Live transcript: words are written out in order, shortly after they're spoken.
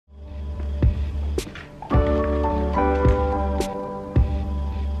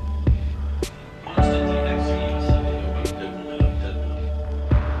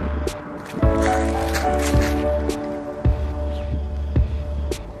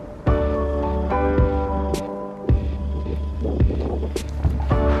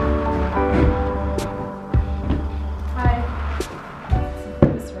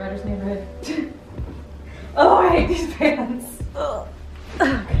Oh, I hate these pants.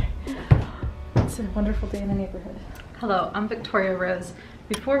 Okay. It's a wonderful day in the neighborhood. Hello, I'm Victoria Rose.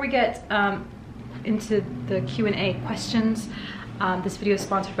 Before we get into the Q&A questions, this video is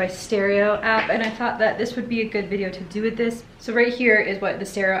sponsored by Stereo app, and I thought that this would be a good video to do with this. So right here is what the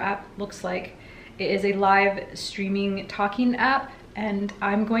Stereo app looks like. It is a live streaming talking app, and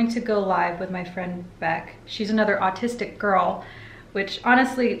I'm going to go live with my friend Beck. She's another autistic girl, which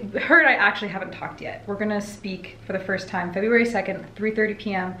honestly, her and I actually haven't talked yet. We're gonna speak for the first time February 2nd, 3:30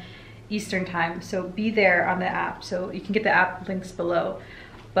 p.m. Eastern time. So be there on the app. So you can get the app links below.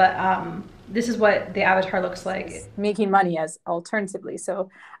 But this is what the avatar looks like. Making money as alternatively. So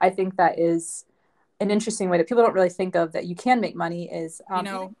I think that is an interesting way that people don't really think of that you can make money is, you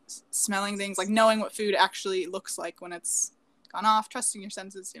know, smelling things, like knowing what food actually looks like when it's gone off, trusting your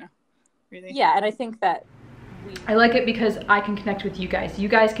senses, you know, really. Yeah, and I think that I like it because I can connect with you guys. You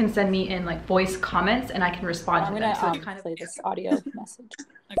guys can send me in like voice comments and I can respond to them. So it's kind of play this audio message.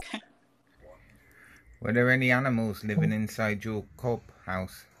 Okay. Were there any animals living inside your cob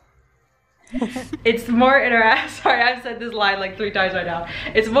house? It's more interactive. Sorry, I've said this line like 3 times right now.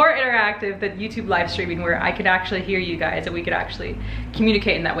 It's more interactive than YouTube live streaming, where I can actually hear you guys and we could actually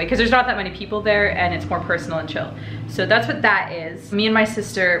communicate in that way, because there's not that many people there and it's more personal and chill. So that's what that is. Me and my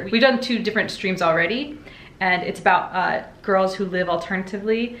sister, we've done 2 different streams already, and it's about girls who live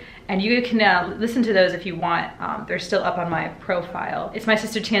alternatively, and you can listen to those if you want. They're still up on my profile. It's my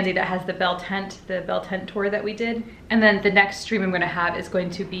sister Tansy that has the Bell Tent tour that we did. And then the next stream I'm gonna have is going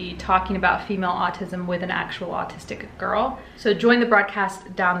to be talking about female autism with an actual autistic girl. So join the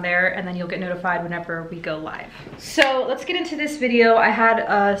broadcast down there and then you'll get notified whenever we go live. So let's get into this video. I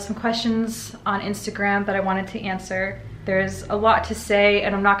had some questions on Instagram that I wanted to answer. There's a lot to say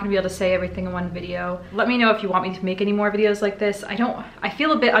and I'm not gonna be able to say everything in one video. Let me know if you want me to make any more videos like this. I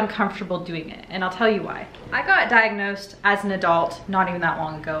feel a bit uncomfortable doing it, and I'll tell you why. I got diagnosed as an adult not even that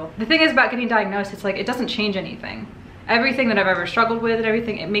long ago. The thing is about getting diagnosed, it's like it doesn't change anything. Everything that I've ever struggled with and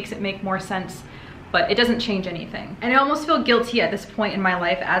everything, it makes it make more sense, but it doesn't change anything. And I almost feel guilty at this point in my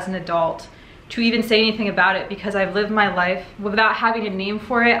life as an adult to even say anything about it, because I've lived my life without having a name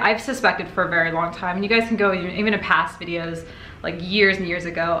for it. I've suspected for a very long time, and you guys can go even in past videos, like years and years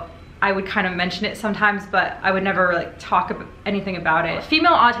ago, I would kind of mention it sometimes, but I would never like talk about anything about it.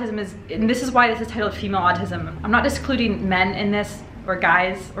 Female autism is, and this is why this is titled Female Autism. I'm not excluding men in this, or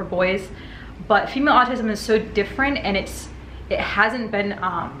guys, or boys, but female autism is so different, and it hasn't been,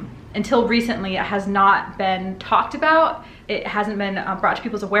 until recently, it has not been talked about. It hasn't been brought to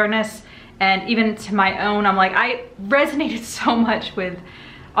people's awareness. And even to my own, I'm like, I resonated so much with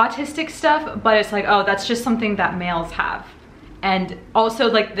autistic stuff, but it's like, oh, that's just something that males have. And also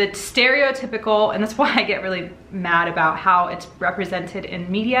like the stereotypical, and that's why I get really mad about how it's represented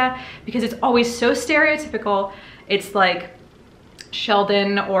in media, because it's always so stereotypical. It's like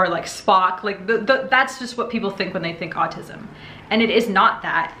Sheldon or like Spock, like that's just what people think when they think autism. And it is not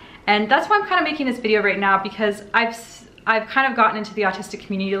that. And that's why I'm kind of making this video right now, because I've kind of gotten into the autistic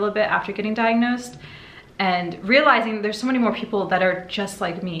community a little bit after getting diagnosed and realizing there's so many more people that are just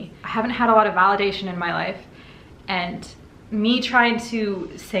like me. I haven't had a lot of validation in my life, and me trying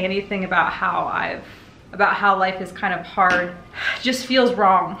to say anything about how life is kind of hard just feels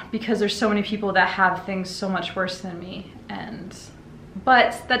wrong, because there's so many people that have things so much worse than me.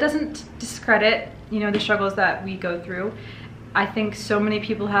 But that doesn't discredit, you know, the struggles that we go through. I think so many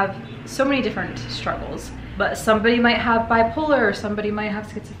people have so many different struggles. But somebody might have bipolar, or somebody might have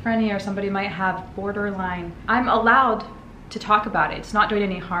schizophrenia, or somebody might have borderline. I'm allowed to talk about it. It's not doing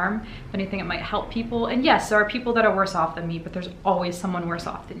any harm. If anything, it might help people. And yes, there are people that are worse off than me, but there's always someone worse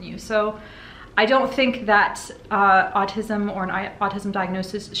off than you. So I don't think that autism or an autism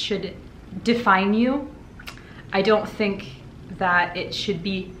diagnosis should define you. I don't think that it should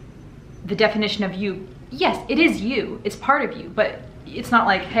be the definition of you. Yes, it is you. It's part of you, but it's not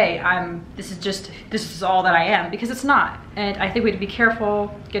like, hey, this is all that I am, because it's not. And I think we have to be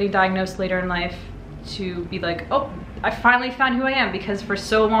careful getting diagnosed later in life to be like, oh, I finally found who I am, because for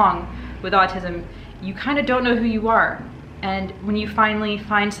so long with autism, you kind of don't know who you are. And when you finally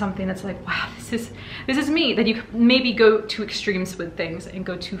find something that's like, wow, this is me, then you maybe go to extremes with things and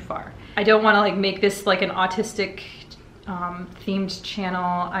go too far. I don't want to like make this like an autistic themed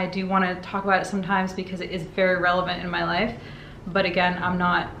channel. I do want to talk about it sometimes because it is very relevant in my life. But again, I'm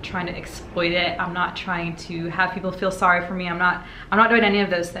not trying to exploit it. I'm not trying to have people feel sorry for me. I'm not doing any of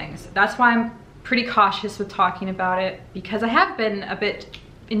those things. That's why I'm pretty cautious with talking about it, because I have been a bit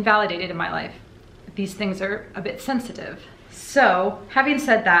invalidated in my life. These things are a bit sensitive. So, having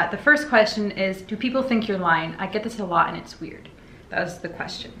said that, the first question is, do people think you're lying? I get this a lot and it's weird. That was the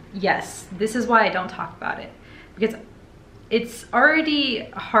question. Yes, this is why I don't talk about it. Because it's already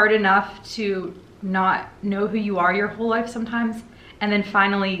hard enough to not know who you are your whole life sometimes, and then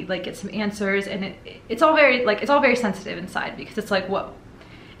finally like get some answers, and it's all very sensitive inside, because it's like, whoa.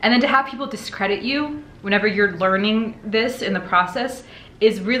 And then to have people discredit you whenever you're learning this in the process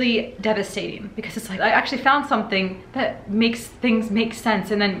is really devastating, because it's like, I actually found something that makes things make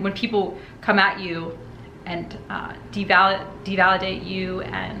sense. And then when people come at you and devalidate you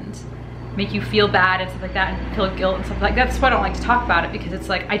and make you feel bad and stuff like that, and feel guilt and stuff like that, that's why I don't like to talk about it, because it's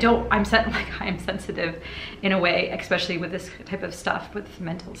like, I'm sensitive in a way, especially with this type of stuff, with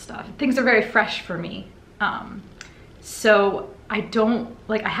mental stuff. Things are very fresh for me. So I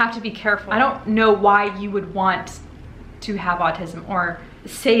have to be careful. I don't know why you would want to have autism or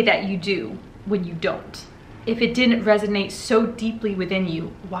say that you do when you don't. If it didn't resonate so deeply within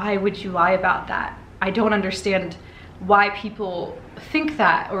you, why would you lie about that? I don't understand why people think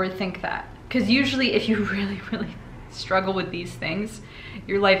that or think that. Because usually if you really, really struggle with these things,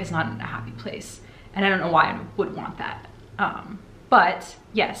 your life is not in a happy place. And I don't know why I would want that. But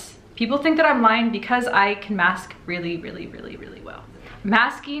yes, people think that I'm lying because I can mask really, really, really, really well.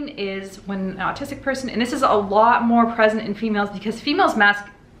 Masking is when an autistic person, and this is a lot more present in females, because females mask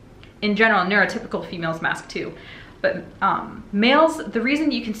in general, neurotypical females mask too. But males, the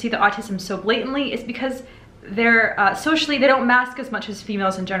reason you can see the autism so blatantly is because they're socially, they don't mask as much as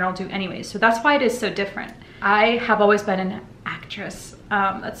females in general do anyways. So that's why it is so different. I have always been an actress.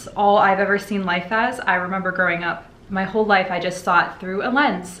 That's all I've ever seen life as. I remember growing up, my whole life I just saw it through a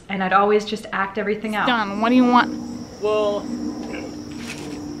lens, and I'd always just act everything out. John, what do you want? Well,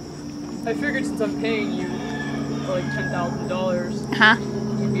 I figured since I'm paying you like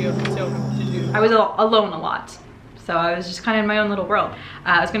 $10,000, you'd be able to tell me what to do. I was alone a lot. So I was just kind of in my own little world.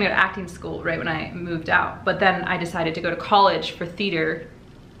 I was gonna go to acting school right when I moved out, but then I decided to go to college for theater.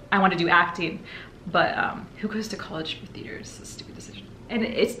 I wanted to do acting, but who goes to college for theater? It's a stupid decision. And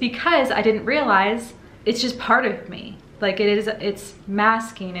it's because I didn't realize it's just part of me. Like it's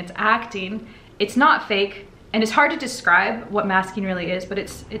masking, it's acting, it's not fake. And it's hard to describe what masking really is, but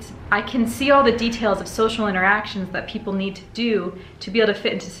I can see all the details of social interactions that people need to do to be able to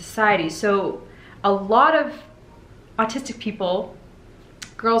fit into society. So a lot of autistic people,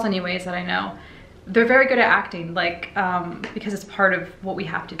 girls anyways that I know, they're very good at acting, like because it's part of what we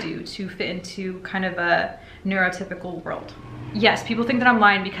have to do to fit into kind of a neurotypical world. Yes, people think that I'm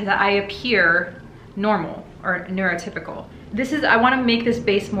lying because I appear normal or neurotypical. I want to make this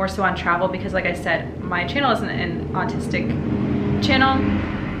based more so on travel, because like I said, my channel isn't an autistic channel.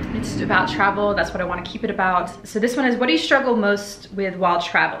 It's about travel. That's what I want to keep it about. So this one is, what do you struggle most with while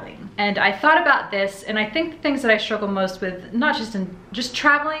traveling? And I thought about this, and I think the things that I struggle most with, not just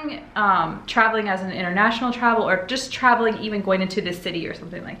traveling, traveling as an international travel, or just traveling, even going into the city or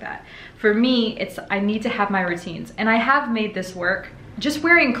something like that. For me, I need to have my routines, and I have made this work. Just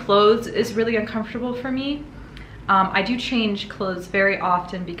wearing clothes is really uncomfortable for me. I do change clothes very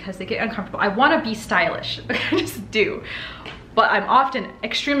often because they get uncomfortable. I want to be stylish, I just do. But I'm often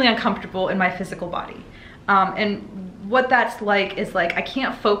extremely uncomfortable in my physical body. And what that's like is like, I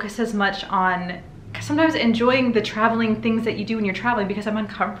can't focus as much on sometimes enjoying the traveling things that you do when you're traveling, because I'm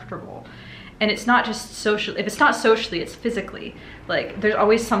uncomfortable. And it's not just social, if it's not socially, it's physically. Like there's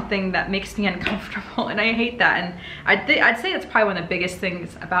always something that makes me uncomfortable, and I hate that. And I'd say that's probably one of the biggest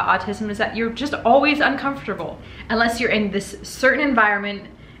things about autism, is that you're just always uncomfortable. Unless you're in this certain environment.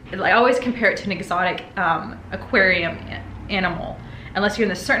 I always compare it to an exotic aquarium animal. Unless you're in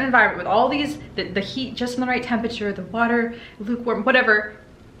this certain environment with all these, the heat just in the right temperature, the water lukewarm, whatever.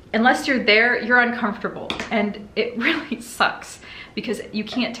 Unless you're there, you're uncomfortable, and it really sucks, because you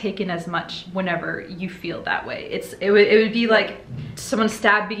can't take in as much whenever you feel that way. It would be like someone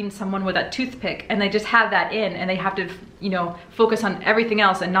stabbing someone with a toothpick, and they just have that in, and they have to, you know, focus on everything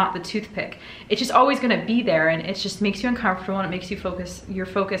else and not the toothpick. It's just always gonna be there, and it just makes you uncomfortable, and it makes your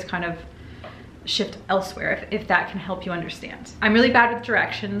focus kind of shift elsewhere, if that can help you understand. I'm really bad with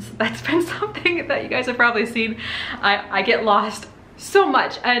directions. That's been something that you guys have probably seen. I get lost so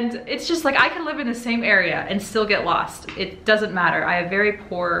much, and it's just like I can live in the same area and still get lost. It doesn't matter. I have very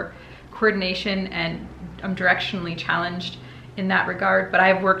poor coordination, and I'm directionally challenged in that regard, but I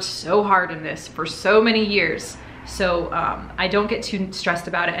have worked so hard in this for so many years So I don't get too stressed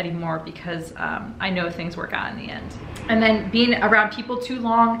about it anymore because I know things work out in the end. And then being around people too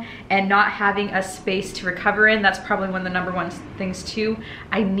long and not having a space to recover in, that's probably one of the number one things too.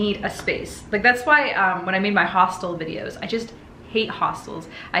 I need a space. Like that's why when I made my hostel videos, I just hate hostels.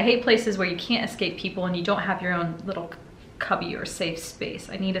 I hate places where you can't escape people and you don't have your own little cubby or safe space.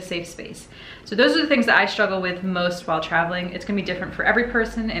 I need a safe space. So those are the things that I struggle with most while traveling. It's gonna be different for every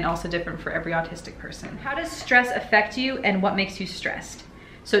person and also different for every autistic person. How does stress affect you and what makes you stressed?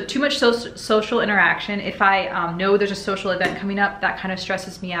 So too much social interaction. If I know there's a social event coming up, that kind of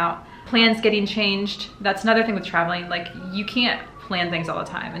stresses me out. Plans getting changed. That's another thing with traveling. Like you can't plan things all the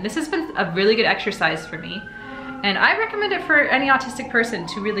time. And this has been a really good exercise for me. And I recommend it for any autistic person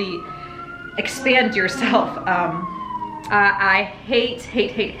to really expand yourself. I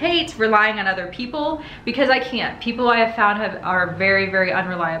hate relying on other people because I can't. People I have found are very, very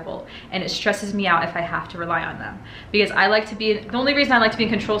unreliable, and it stresses me out if I have to rely on them. Because I like to be, the only reason I like to be in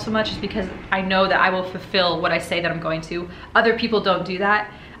control so much is because I know that I will fulfill what I say that I'm going to. Other people don't do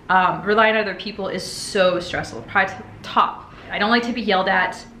that. Relying on other people is so stressful, probably top. I don't like to be yelled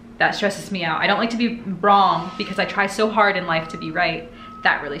at. That stresses me out. I don't like to be wrong because I try so hard in life to be right.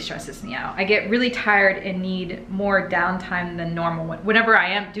 That really stresses me out. I get really tired and need more downtime than normal. Whenever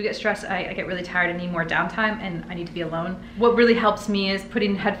I do get stressed, I get really tired and need more downtime and I need to be alone. What really helps me is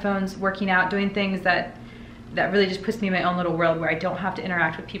putting headphones, working out, doing things that really just puts me in my own little world where I don't have to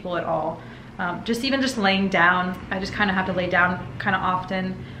interact with people at all. Even just laying down, I just kind of have to lay down kind of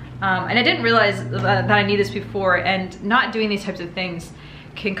often. And I didn't realize that I need this before, and not doing these types of things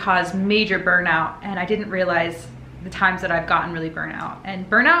can cause major burnout, and I didn't realize the times that I've gotten really burnt out. And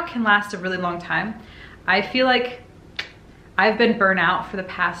burnout can last a really long time. I feel like I've been burnt out for the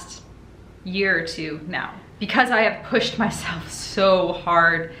past year or two now because I have pushed myself so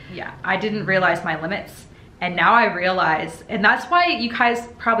hard. Yeah, I didn't realize my limits, and now I realize, and that's why you guys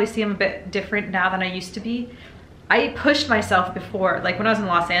probably see I'm a bit different now than I used to be. I pushed myself before, like when I was in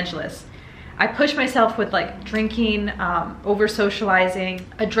Los Angeles. I pushed myself with like drinking, over socializing,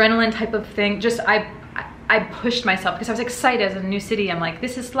 adrenaline type of thing. I pushed myself because I was excited as a new city. I'm like,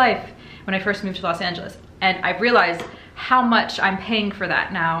 this is life when I first moved to Los Angeles. And I realized how much I'm paying for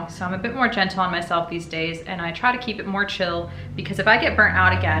that now. So I'm a bit more gentle on myself these days, and I try to keep it more chill because if I get burnt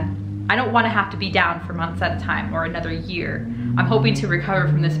out again, I don't want to have to be down for months at a time or another year. I'm hoping to recover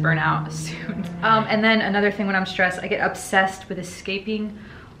from this burnout soon. And then another thing, when I'm stressed, I get obsessed with escaping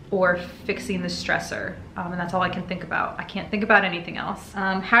or fixing the stressor, and that's all I can think about. I can't think about anything else.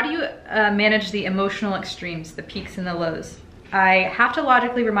 How do you manage the emotional extremes, the peaks and the lows? I have to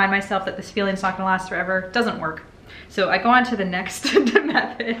logically remind myself that this feeling's not gonna last forever. It doesn't work. So I go on to the next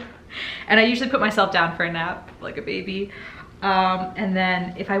method, and I usually put myself down for a nap, like a baby. And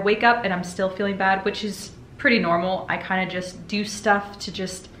then if I wake up and I'm still feeling bad, which is pretty normal, I kind of just do stuff to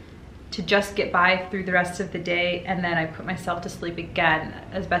just get by through the rest of the day, and then I put myself to sleep again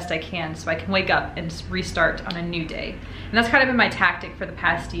as best I can so I can wake up and restart on a new day. And that's kind of been my tactic for the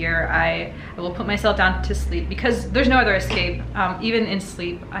past year. I will put myself down to sleep because there's no other escape. Even in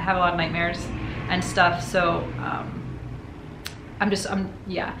sleep, I have a lot of nightmares and stuff, so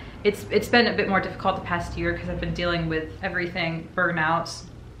yeah. It's been a bit more difficult the past year because I've been dealing with everything, burnouts,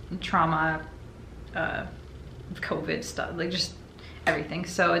 trauma, COVID stuff, like just everything.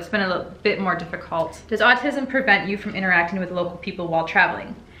 So it's been a little bit more difficult. Does autism prevent you from interacting with local people while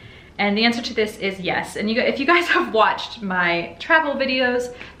traveling? And the answer to this is yes. And if you guys have watched my travel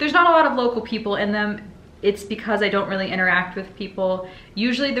videos, there's not a lot of local people in them. It's because I don't really interact with people.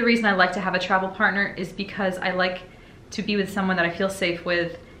 Usually the reason I like to have a travel partner is because I like to be with someone that I feel safe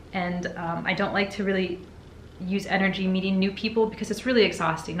with, and I don't like to really use energy meeting new people because it's really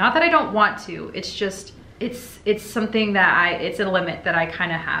exhausting. Not that I don't want to, it's just, it's something that it's a limit that I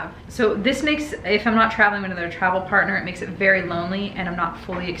kind of have. So this makes, if I'm not traveling with another travel partner, it makes it very lonely and I'm not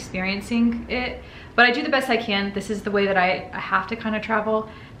fully experiencing it. But I do the best I can. This is the way that I have to kind of travel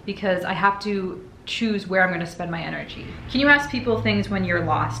because I have to choose where I'm going to spend my energy. Can you ask people things when you're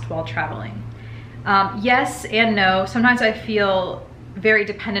lost while traveling? Yes and no. Sometimes I feel very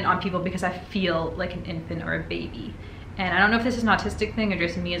dependent on people because I feel like an infant or a baby. And I don't know if this is an autistic thing or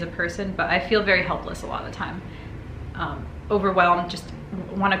just me as a person, but I feel very helpless a lot of the time. Overwhelmed, just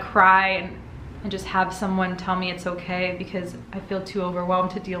want to cry and just have someone tell me it's okay because I feel too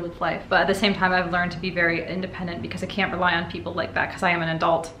overwhelmed to deal with life. But at the same time, I've learned to be very independent because I can't rely on people like that because I am an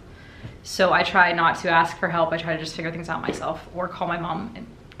adult. So I try not to ask for help. I try to just figure things out myself or call my mom. And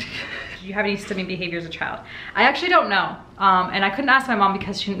do you have any stunning behavior as a child? I actually don't know. And I couldn't ask my mom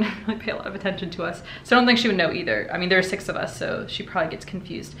because she didn't really pay a lot of attention to us. So I don't think she would know either. I mean, there are 6 of us, so she probably gets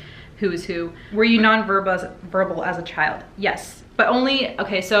confused who is who. Were you verbal as a child? Yes, but only,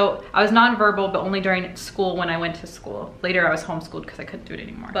 okay, so I was nonverbal, but only during school when I went to school. Later I was homeschooled because I couldn't do it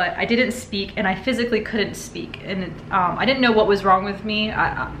anymore. But I didn't speak, and I physically couldn't speak. And I didn't know what was wrong with me.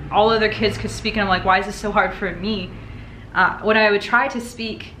 All other kids could speak, and I'm like, why is this so hard for me? When I would try to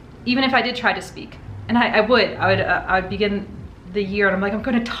speak, even if I did try to speak, and I would begin the year and I'm like, I'm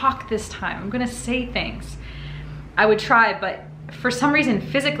gonna talk this time, I'm gonna say things. I would try, but for some reason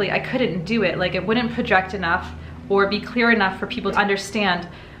physically I couldn't do it. Like, it wouldn't project enough or be clear enough for people to understand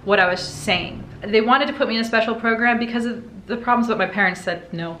what I was saying. They wanted to put me in a special program because of the problems, but my parents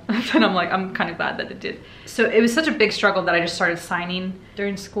said no. And I'm like, I'm kind of glad that it did. So it was such a big struggle that I just started signing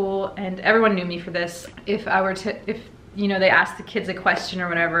during school, and everyone knew me for this. If you know, they asked the kids a question or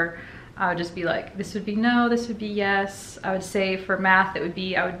whatever, I would just be like, this would be no, this would be yes. I would say for math, it would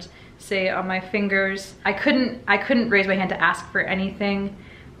be, I would say on my fingers. I couldn't raise my hand to ask for anything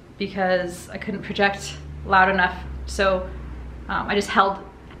because I couldn't project loud enough. So I just held,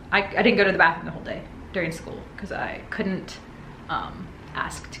 I didn't go to the bathroom the whole day during school because I couldn't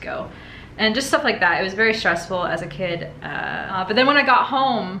ask to go. And just stuff like that. It was very stressful as a kid. But then when I got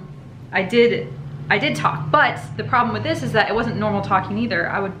home, I did talk. But the problem with this is that it wasn't normal talking either.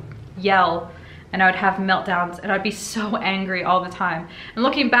 I would yell and I would have meltdowns and I'd be so angry all the time. And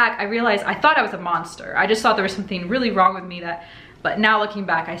looking back, I realized I thought I was a monster. I just thought there was something really wrong with me but now looking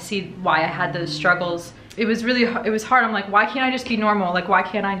back, I see why I had those struggles. It was hard. I'm like, why can't I just be normal? Like, why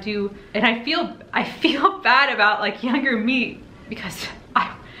can't I do, and I feel bad about like younger me because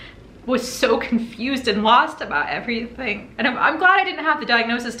I was so confused and lost about everything. And I'm glad I didn't have the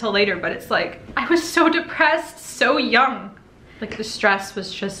diagnosis till later, but it's like, I was so depressed, so young. Like, the stress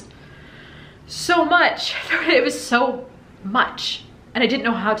was just so much. It was so much. And I didn't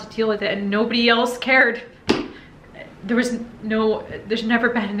know how to deal with it, and nobody else cared. There's never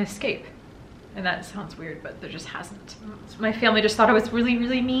been an escape. And that sounds weird, but there just hasn't. My family just thought I was really,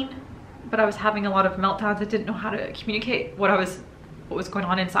 really mean, but I was having a lot of meltdowns. I didn't know how to communicate what was going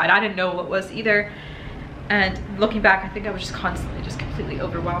on inside. I didn't know what was either. And looking back, I think I was just constantly just completely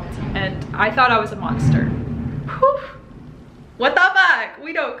overwhelmed. And I thought I was a monster. Whew. What the fuck?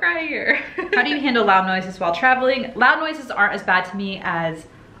 We don't cry here. How do you handle loud noises while traveling? Loud noises aren't as bad to me as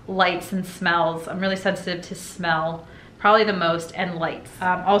lights and smells. I'm really sensitive to smell, probably the most, and lights.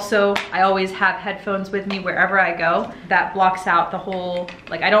 Also, I always have headphones with me wherever I go. That blocks out the whole,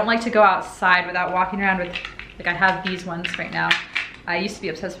 like, I don't like to go outside without walking around with, like, I have these ones right now. I used to be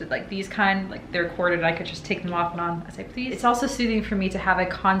obsessed with like these kind, like they're corded and I could just take them off and on as I please. It's also soothing for me to have a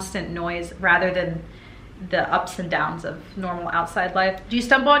constant noise rather than the ups and downs of normal outside life. Do you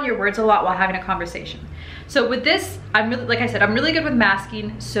stumble on your words a lot while having a conversation? So with this, like I said, I'm really good with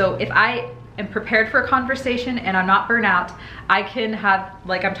masking. So if I am prepared for a conversation and I'm not burnt out, I can have,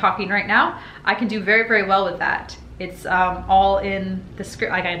 like I'm talking right now, I can do very, very well with that. It's all in the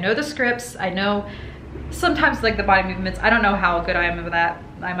script. Like, I know the scripts, I know sometimes like the body movements. I don't know how good I am with that.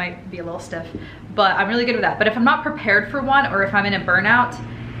 I might be a little stiff, but I'm really good with that. But if I'm not prepared for one, or if I'm in a burnout,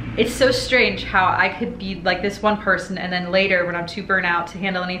 it's so strange how I could be like this one person and then later when I'm too burnt out to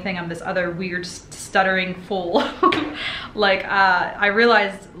handle anything, I'm this other weird stuttering fool. Like I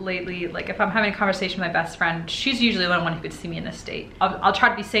realized lately, like if I'm having a conversation with my best friend, she's usually the one who could see me in this state. I'll try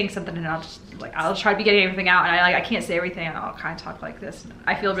to be saying something and I'll try to be getting everything out, and I can't say everything, and I'll kind of talk like this.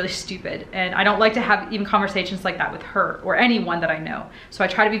 I feel really stupid, and I don't like to have even conversations like that with her or anyone that I know. So I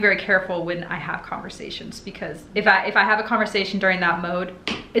try to be very careful when I have conversations, because if I have a conversation during that mode,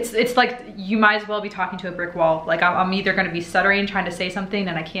 it's like you might as well be talking to a brick wall. Like I'm either going to be stuttering trying to say something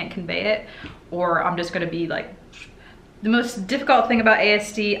and I can't convey it, or I'm just going to be like. The most difficult thing about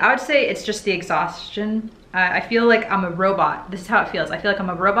ASD, I would say it's just the exhaustion. I feel like I'm a robot. This is how it feels. I feel like I'm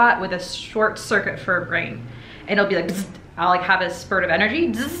a robot with a short circuit for a brain. And it'll be like, bzz, I'll like have a spurt of energy,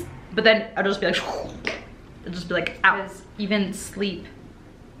 bzz, but then I'll just be like, it'll just be like out. Even sleep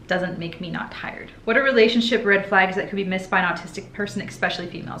doesn't make me not tired. What are relationship red flags that could be missed by an autistic person, especially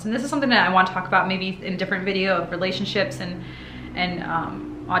females? And this is something that I want to talk about maybe in a different video of relationships and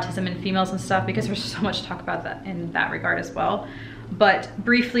autism in females and stuff, because there's so much to talk about that in that regard as well. But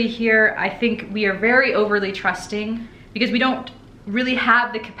briefly here, I think we are very overly trusting because we don't really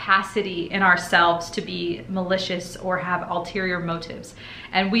have the capacity in ourselves to be malicious or have ulterior motives.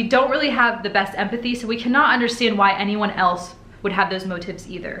 And we don't really have the best empathy, so we cannot understand why anyone else would have those motives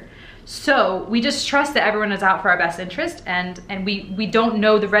either. So we just trust that everyone is out for our best interest, and we don't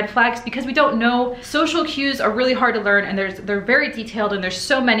know the red flags because we don't know. Social cues are really hard to learn, and they're very detailed, and there's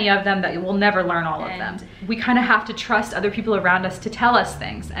so many of them that we'll never learn all of them. We kind of have to trust other people around us to tell us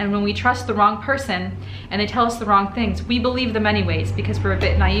things, and when we trust the wrong person and they tell us the wrong things, we believe them anyways because we're a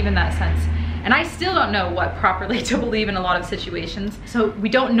bit naive in that sense. And I still don't know what properly to believe in a lot of situations. So we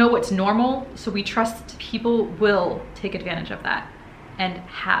don't know what's normal, so we trust people will take advantage of that and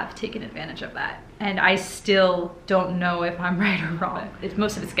have taken advantage of that. And I still don't know if I'm right or wrong.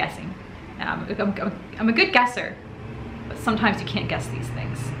 Most of it's guessing. I'm a good guesser, but sometimes you can't guess these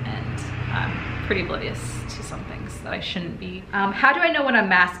things, and I'm pretty oblivious to some things that I shouldn't be. How do I know when I'm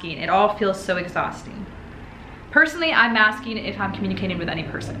masking? It all feels so exhausting. Personally, I'm masking if I'm communicating with any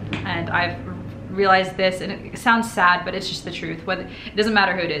person, and I've realized this, and it sounds sad, but it's just the truth. It doesn't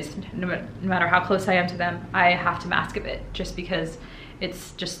matter who it is, no matter how close I am to them, I have to mask a bit just because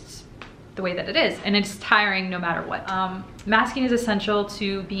it's just the way that it is, and it's tiring no matter what. Masking is essential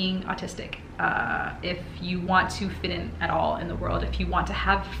to being autistic. If you want to fit in at all in the world, if you want to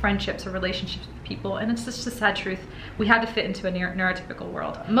have friendships or relationships with people, and it's just a sad truth, we have to fit into a neurotypical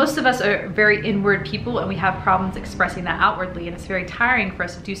world. Most of us are very inward people, and we have problems expressing that outwardly, and it's very tiring for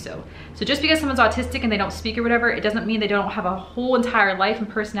us to do so. So just because someone's autistic and they don't speak or whatever, it doesn't mean they don't have a whole entire life and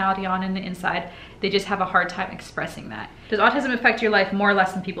personality on in the inside. They just have a hard time expressing that. Does autism affect your life more or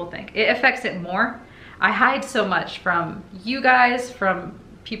less than people think? It affects it more. I hide so much from you guys, from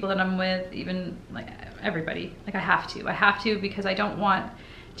people that I'm with, even like everybody. Like I have to because I don't want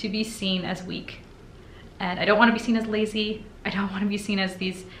to be seen as weak, and I don't want to be seen as lazy. I don't want to be seen as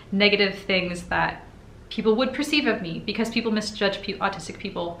these negative things that people would perceive of me, because people misjudge autistic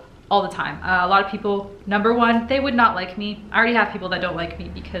people all the time. A lot of people, number one, they would not like me. I already have people that don't like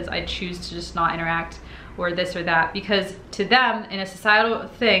me because I choose to just not interact or this or that, because to them, in a societal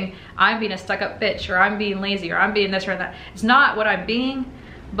thing, I'm being a stuck-up bitch, or I'm being lazy, or I'm being this or that. It's not what I'm being,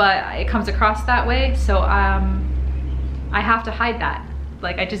 but it comes across that way. So I have to hide that.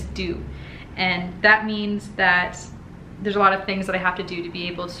 Like I just do. And that means that there's a lot of things that I have to do to be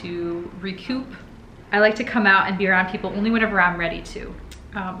able to recoup. I like to come out and be around people only whenever I'm ready to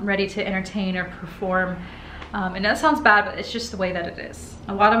entertain or perform. And that sounds bad, but it's just the way that it is.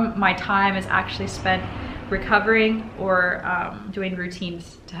 A lot of my time is actually spent recovering or doing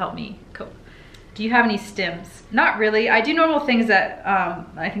routines to help me cope. Do you have any stims? Not really. I do normal things that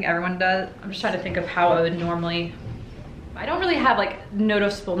I think everyone does. I'm just trying to think of how I would normally. I don't really have like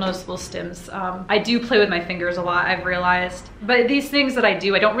noticeable stims. I do play with my fingers a lot, I've realized. But these things that I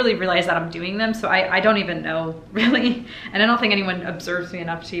do, I don't really realize that I'm doing them, so I don't even know, really. And I don't think anyone observes me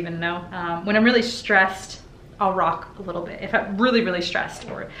enough to even know. When I'm really stressed, I'll rock a little bit. If I'm really, really stressed,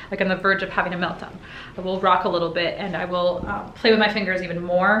 or like on the verge of having a meltdown, I will rock a little bit, and I will play with my fingers even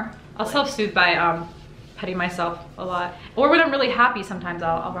more. I'll self-soothe by petting myself a lot. Or when I'm really happy, sometimes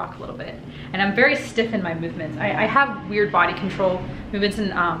I'll rock a little bit. And I'm very stiff in my movements. I have weird body control movements,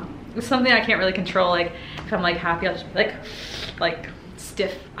 and it's something I can't really control. Like if I'm like happy, I'll just be like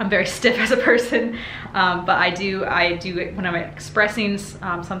stiff. I'm very stiff as a person. But I do when I'm expressing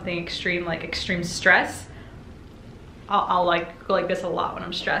something extreme, like extreme stress, I'll like go like this a lot when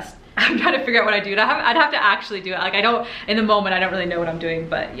I'm stressed. I'm trying to figure out what I do, and I'd have to actually do it. Like in the moment, I don't really know what I'm doing,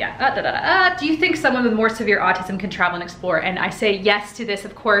 but yeah. Do you think someone with more severe autism can travel and explore? And I say yes to this,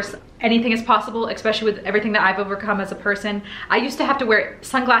 of course. Anything is possible, especially with everything that I've overcome as a person. I used to have to wear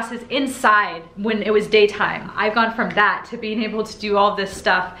sunglasses inside when it was daytime. I've gone from that to being able to do all this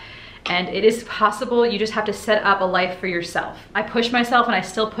stuff. And it is possible. You just have to set up a life for yourself. I push myself, and I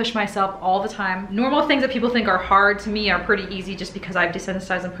still push myself all the time. Normal things that people think are hard to me are pretty easy, just because I've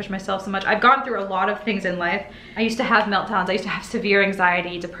desensitized and pushed myself so much. I've gone through a lot of things in life. I used to have meltdowns. I used to have severe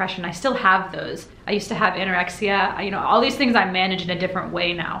anxiety, depression. I still have those. I used to have anorexia. You know, all these things I manage in a different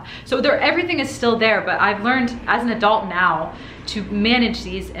way now. So everything is still there, but I've learned as an adult now to manage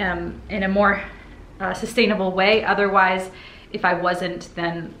these in a more sustainable way. Otherwise, if I wasn't,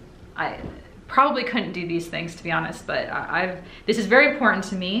 then I probably couldn't do these things, to be honest, but this is very important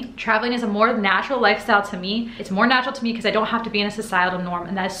to me. Traveling is a more natural lifestyle to me. It's more natural to me because I don't have to be in a societal norm,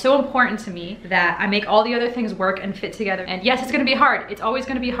 and that is so important to me that I make all the other things work and fit together. And yes, it's gonna be hard. It's always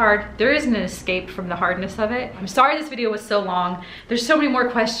gonna be hard. There isn't an escape from the hardness of it. I'm sorry this video was so long. There's so many more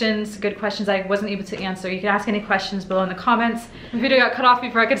questions, good questions I wasn't able to answer. You can ask any questions below in the comments. The video got cut off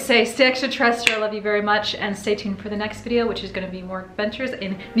before I could say, stay extraterrestrial, I love you very much, and stay tuned for the next video, which is gonna be more adventures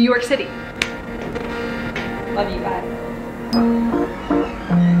in New York City. Love you, bye.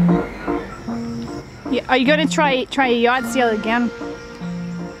 Yeah, are you gonna try a yard sale again?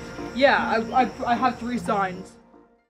 Yeah, I have 3 signs.